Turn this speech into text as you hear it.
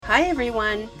Hi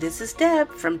everyone, this is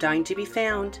Deb from Dying to be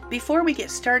Found. Before we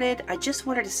get started, I just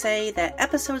wanted to say that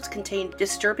episodes contain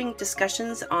disturbing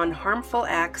discussions on harmful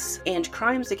acts and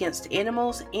crimes against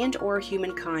animals and or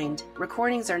humankind.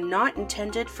 Recordings are not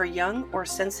intended for young or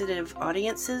sensitive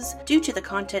audiences due to the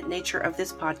content nature of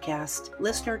this podcast.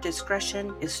 Listener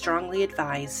discretion is strongly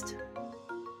advised.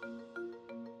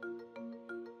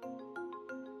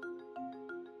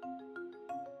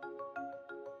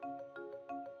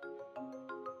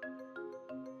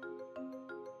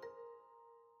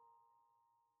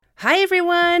 Hi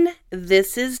everyone,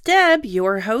 this is Deb,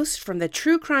 your host from the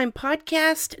true crime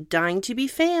podcast, Dying to be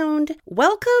Found.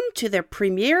 Welcome to the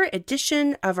premiere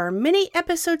edition of our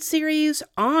mini-episode series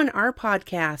on our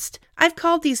podcast. I've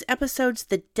called these episodes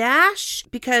The Dash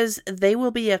because they will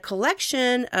be a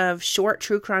collection of short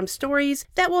true crime stories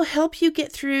that will help you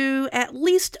get through at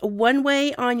least one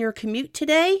way on your commute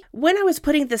today. When I was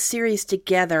putting this series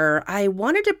together, I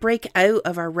wanted to break out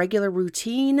of our regular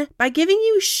routine by giving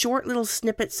you short little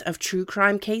snippets of true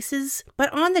crime cases,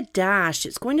 but on The Dash,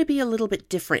 it's going to be a little bit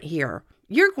different here.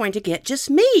 You're going to get just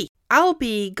me. I'll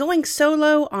be going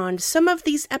solo on some of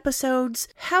these episodes.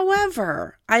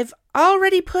 However, I've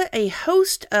already put a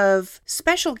host of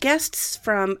special guests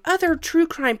from other true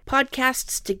crime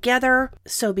podcasts together,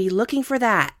 so be looking for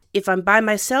that. If I'm by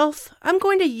myself, I'm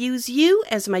going to use you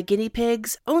as my guinea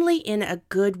pigs, only in a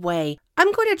good way.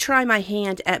 I'm going to try my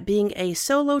hand at being a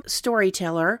solo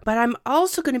storyteller, but I'm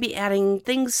also going to be adding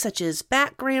things such as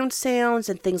background sounds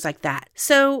and things like that.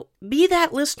 So be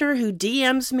that listener who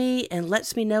DMs me and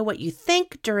lets me know what you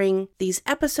think during these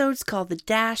episodes called The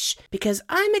Dash, because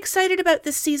I'm excited about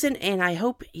this season and I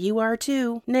hope you are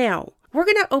too. Now, we're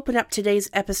going to open up today's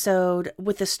episode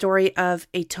with the story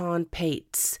of Etan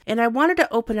Patz. And I wanted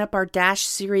to open up our Dash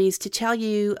series to tell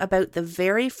you about the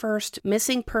very first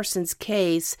missing persons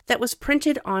case that was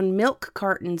printed on milk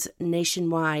cartons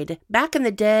nationwide. Back in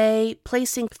the day,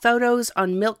 placing photos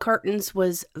on milk cartons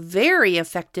was very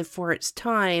effective for its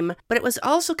time, but it was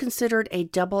also considered a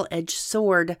double-edged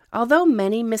sword. Although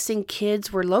many missing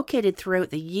kids were located throughout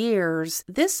the years,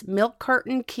 this milk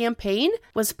carton campaign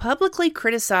was publicly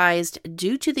criticized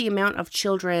due to the amount of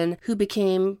children who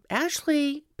became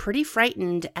actually pretty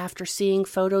frightened after seeing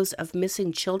photos of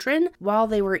missing children while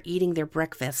they were eating their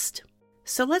breakfast.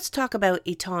 So let's talk about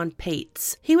Etan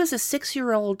Patz. He was a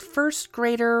 6-year-old first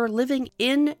grader living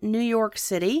in New York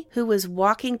City who was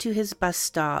walking to his bus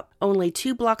stop only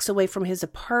 2 blocks away from his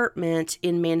apartment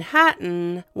in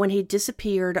Manhattan when he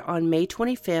disappeared on May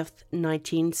 25th,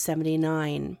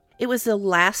 1979. It was the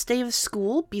last day of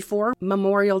school before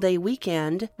Memorial Day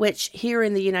weekend, which here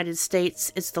in the United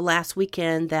States is the last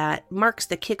weekend that marks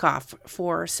the kickoff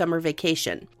for summer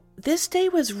vacation. This day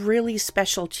was really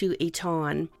special to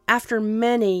Etan. After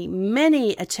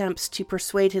many attempts to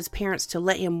persuade his parents to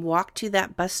let him walk to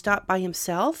that bus stop by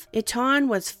himself, Etan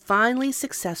was finally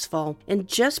successful. And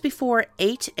just before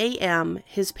 8 a.m.,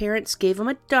 his parents gave him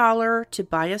 $1 to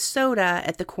buy a soda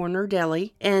at the corner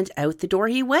deli, and out the door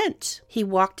he went. He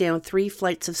walked down 3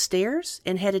 flights of stairs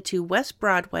and headed to West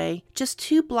Broadway, just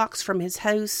 2 blocks from his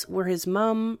house, where his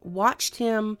mom watched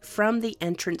him from the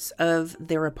entrance of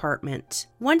their apartment.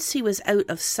 Once he was out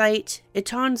of sight,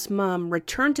 Etan's mom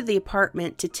returned to the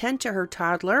apartment to tend to her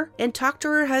toddler and talk to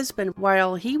her husband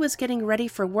while he was getting ready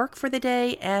for work for the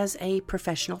day as a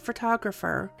professional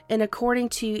photographer. And according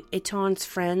to Etan's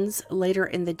friends later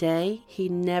in the day, he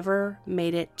never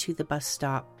made it to the bus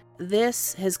stop.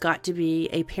 This has got to be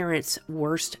a parent's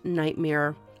worst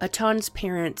nightmare. Etan's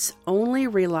parents only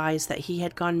realized that he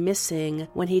had gone missing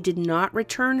when he did not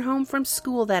return home from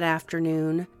school that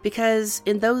afternoon, because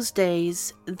in those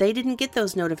days, they didn't get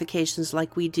those notifications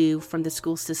like we do from the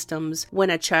school systems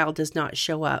when a child does not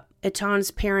show up.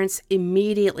 Etan's parents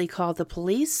immediately called the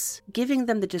police, giving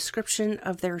them the description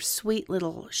of their sweet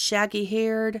little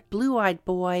shaggy-haired, blue-eyed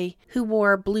boy who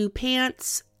wore blue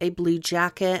pants, a blue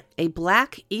jacket, a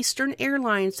black Eastern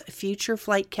Airlines future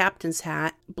flight captain's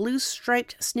hat, blue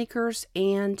striped sneakers,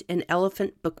 and an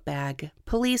elephant book bag.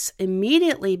 Police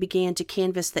immediately began to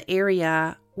canvass the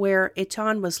area where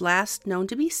Etan was last known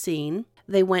to be seen.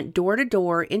 They went door to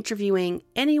door interviewing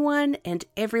anyone and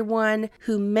everyone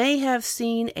who may have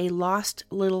seen a lost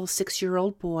little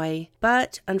 6-year-old boy,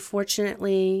 but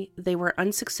unfortunately they were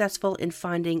unsuccessful in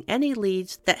finding any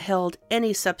leads that held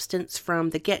any substance from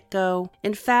the get-go.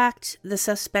 In fact, the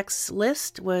suspects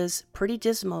list was pretty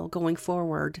dismal going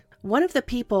forward. One of the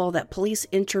people that police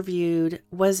interviewed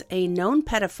was a known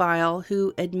pedophile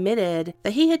who admitted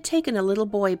that he had taken a little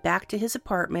boy back to his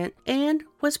apartment and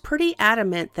was pretty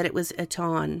adamant that it was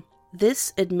Etan.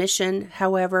 This admission,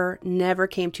 however, never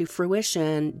came to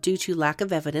fruition due to lack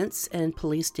of evidence, and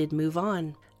police did move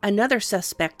on. Another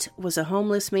suspect was a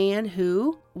homeless man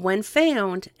who, when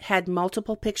found, had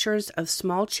multiple pictures of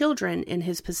small children in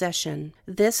his possession.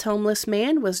 This homeless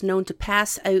man was known to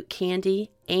pass out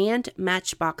candy and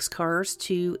matchbox cars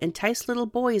to entice little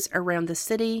boys around the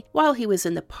city while he was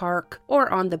in the park or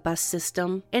on the bus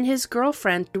system, and his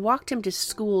girlfriend walked him to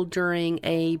school during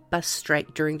a bus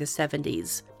strike during the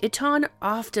 70s. Etan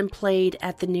often played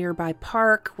at the nearby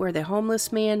park where the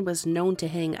homeless man was known to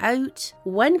hang out.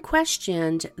 When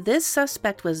questioned, this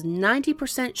suspect was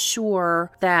 90%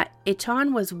 sure that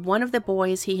Etan was one of the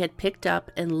boys he had picked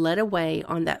up and led away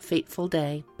on that fateful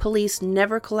day. Police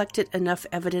never collected enough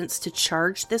evidence to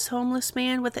charge this homeless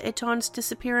man with Etan's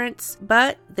disappearance,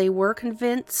 but they were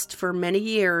convinced for many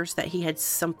years that he had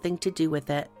something to do with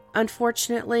it.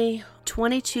 Unfortunately,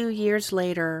 22 years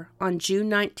later, on June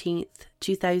 19th,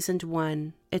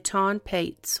 2001, Etan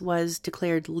Patz was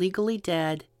declared legally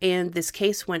dead, and this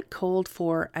case went cold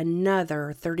for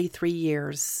another 33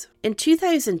 years. In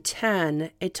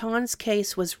 2010, Etan's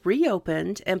case was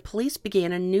reopened and police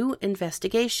began a new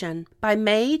investigation. By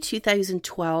May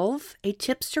 2012, a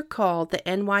tipster called the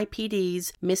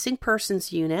NYPD's Missing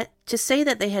Persons Unit to say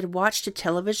that they had watched a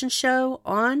television show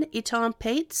on Etan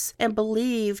Patz and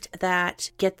believed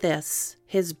that, get this,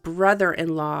 his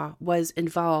brother-in-law was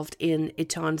involved in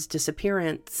Etan's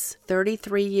disappearance.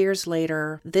 33 years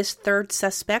later, this third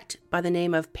suspect, by the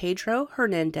name of Pedro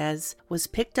Hernandez, was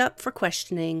picked up for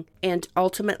questioning and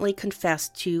ultimately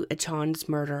confessed to Etan's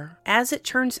murder. As it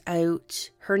turns out,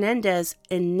 Hernandez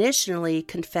initially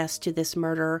confessed to this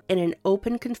murder in an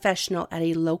open confessional at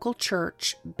a local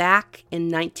church back in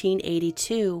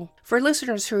 1982. For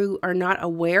listeners who are not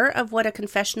aware of what a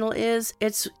confessional is,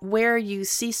 it's where you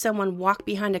see someone walk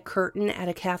behind a curtain at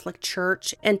a Catholic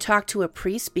church and talk to a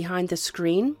priest behind the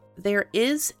screen. There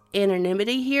is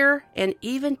anonymity here, and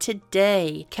even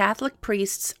today, Catholic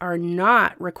priests are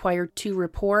not required to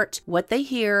report what they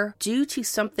hear due to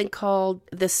something called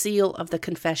the seal of the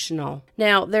confessional.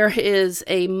 Now, there is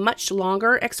a much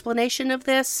longer explanation of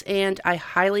this, and I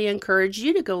highly encourage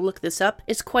you to go look this up.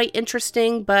 It's quite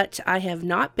interesting, but I have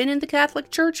not been in the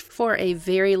Catholic Church for a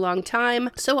very long time,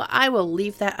 so I will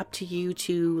leave that up to you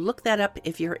to look that up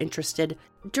if you're interested.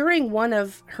 During one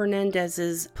of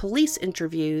Hernandez's police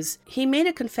interviews, he made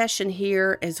a confession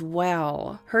here as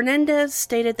well. Hernandez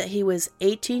stated that he was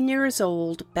 18 years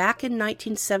old back in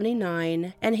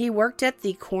 1979, and he worked at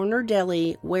the corner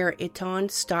deli where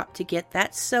Etan stopped to get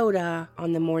that soda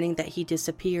on the morning that he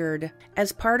disappeared.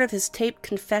 As part of his taped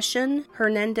confession,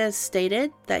 Hernandez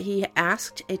stated that he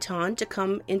asked Etan to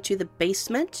come into the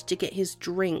basement to get his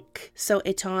drink, so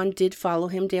Etan did follow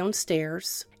him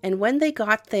downstairs. And when they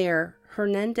got there,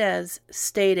 Hernandez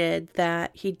stated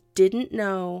that he didn't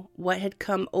know what had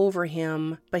come over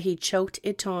him, but he choked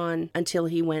Etan until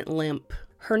he went limp.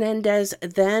 Hernandez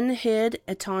then hid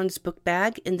Etan's book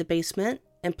bag in the basement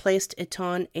and placed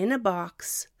Etan in a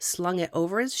box, slung it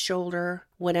over his shoulder,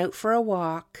 went out for a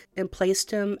walk, and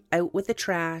placed him out with the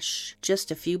trash just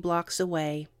a few blocks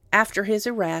away. After his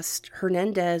arrest,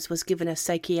 Hernandez was given a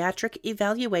psychiatric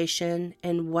evaluation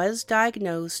and was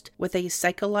diagnosed with a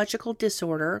psychological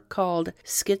disorder called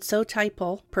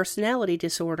schizotypal personality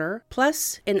disorder,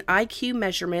 plus an IQ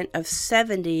measurement of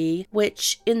 70,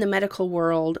 which in the medical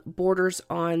world borders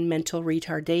on mental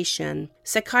retardation.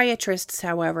 Psychiatrists,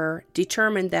 however,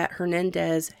 determined that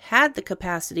Hernandez had the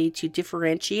capacity to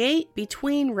differentiate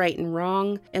between right and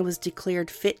wrong and was declared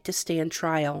fit to stand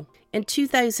trial. In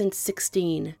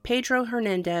 2016, Pedro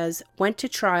Hernandez went to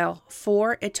trial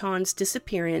for Etan's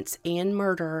disappearance and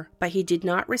murder, but he did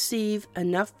not receive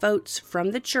enough votes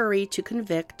from the jury to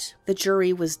convict. The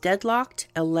jury was deadlocked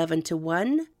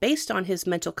 11-1 based on his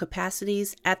mental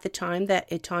capacities at the time that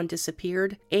Etan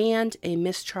disappeared, and a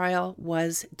mistrial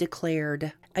was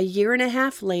declared. A year and a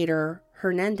half later,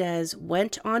 Hernandez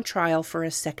went on trial for a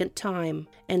second time,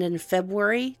 and in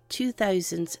February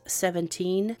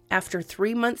 2017, after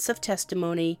 3 months of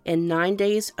testimony and 9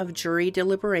 days of jury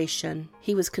deliberation,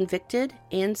 he was convicted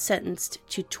and sentenced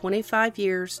to 25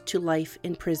 years to life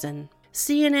in prison.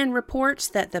 CNN reports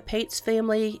that the Patz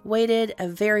family waited a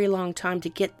very long time to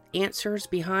get answers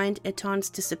behind Etan's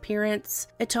disappearance.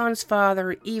 Etan's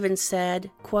father even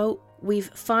said, quote,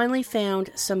 "We've finally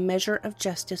found some measure of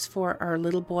justice for our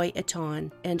little boy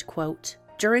Etan," end quote.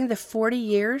 During the 40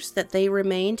 years that they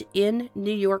remained in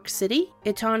New York City,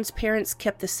 Etan's parents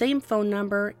kept the same phone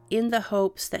number in the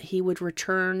hopes that he would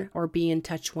return or be in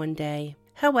touch one day.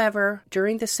 However,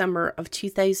 during the summer of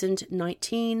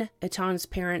 2019, Etan's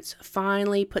parents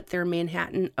finally put their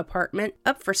Manhattan apartment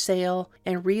up for sale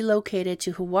and relocated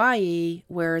to Hawaii,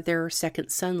 where their second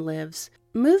son lives.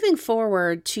 Moving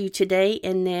forward to today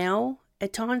and now,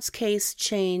 Etan's case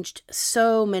changed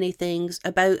so many things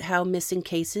about how missing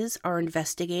cases are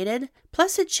investigated.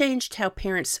 Plus, it changed how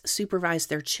parents supervise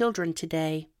their children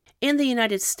today. In the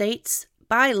United States,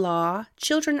 by law,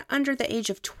 children under the age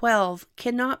of 12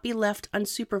 cannot be left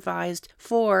unsupervised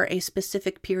for a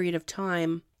specific period of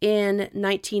time. In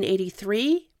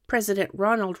 1983, President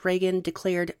Ronald Reagan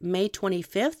declared May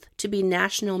 25th to be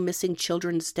National Missing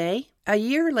Children's Day. A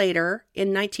year later,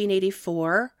 in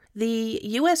 1984, the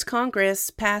U.S. Congress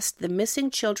passed the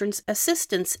Missing Children's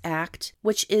Assistance Act,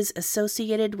 which is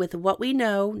associated with what we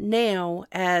know now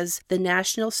as the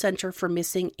National Center for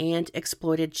Missing and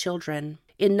Exploited Children.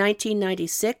 In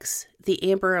 1996,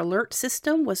 the Amber Alert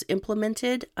system was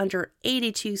implemented under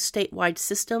 82 statewide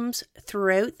systems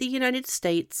throughout the United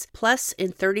States, plus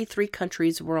in 33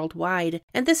 countries worldwide.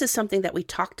 And this is something that we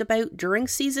talked about during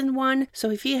Season 1,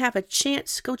 so if you have a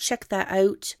chance, go check that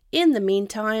out. In the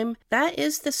meantime, that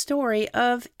is the story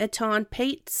of Etan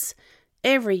Patz.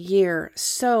 Every year,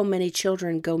 so many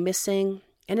children go missing,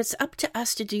 and it's up to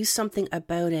us to do something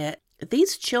about it.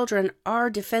 These children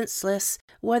are defenseless,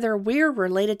 whether we're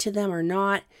related to them or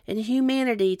not, and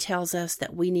humanity tells us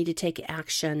that we need to take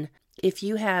action. If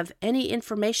you have any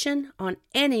information on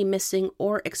any missing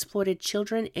or exploited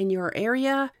children in your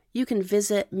area, you can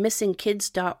visit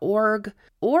missingkids.org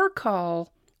or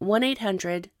call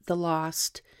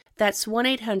 1-800-THE-LOST. That's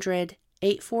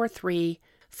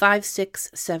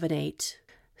 1-800-843-5678.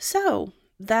 So,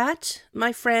 that,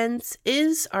 my friends,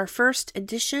 is our first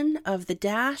edition of The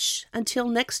Dash. Until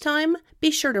next time,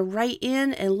 be sure to write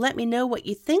in and let me know what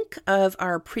you think of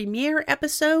our premiere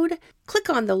episode. Click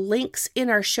on the links in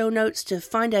our show notes to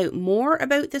find out more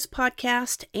about this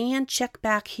podcast and check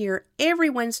back here every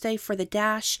Wednesday for The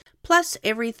Dash, plus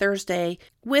every Thursday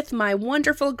with my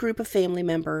wonderful group of family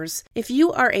members. If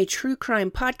you are a true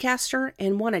crime podcaster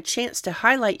and want a chance to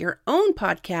highlight your own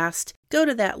podcast, go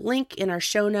to that link in our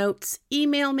show notes,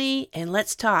 email me, and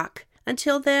let's talk.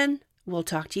 Until then, we'll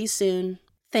talk to you soon.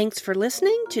 Thanks for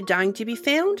listening to Dying to be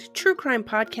Found, True Crime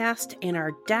Podcast, and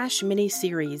our Dash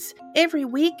mini-series. Every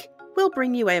week, we'll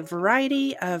bring you a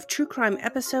variety of true crime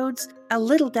episodes, a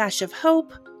little dash of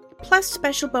hope, plus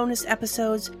special bonus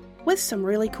episodes with some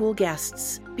really cool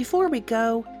guests. Before we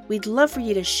go, we'd love for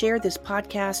you to share this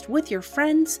podcast with your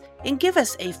friends and give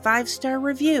us a 5-star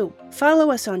review. Follow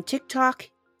us on TikTok,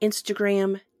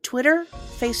 Instagram, Twitter,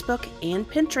 Facebook, and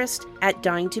Pinterest at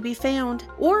Dying to be Found,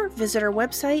 or visit our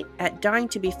website at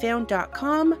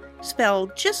dyingtobefound.com,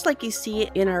 spelled just like you see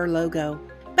it in our logo.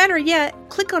 Better yet,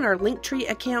 click on our Linktree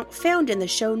account found in the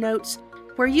show notes,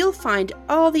 where you'll find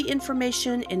all the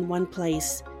information in one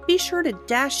place. Be sure to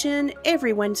dash in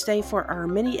every Wednesday for our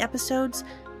mini episodes,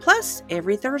 plus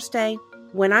every Thursday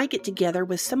when I get together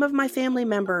with some of my family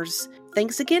members.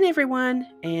 Thanks again, everyone,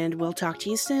 and we'll talk to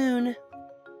you soon.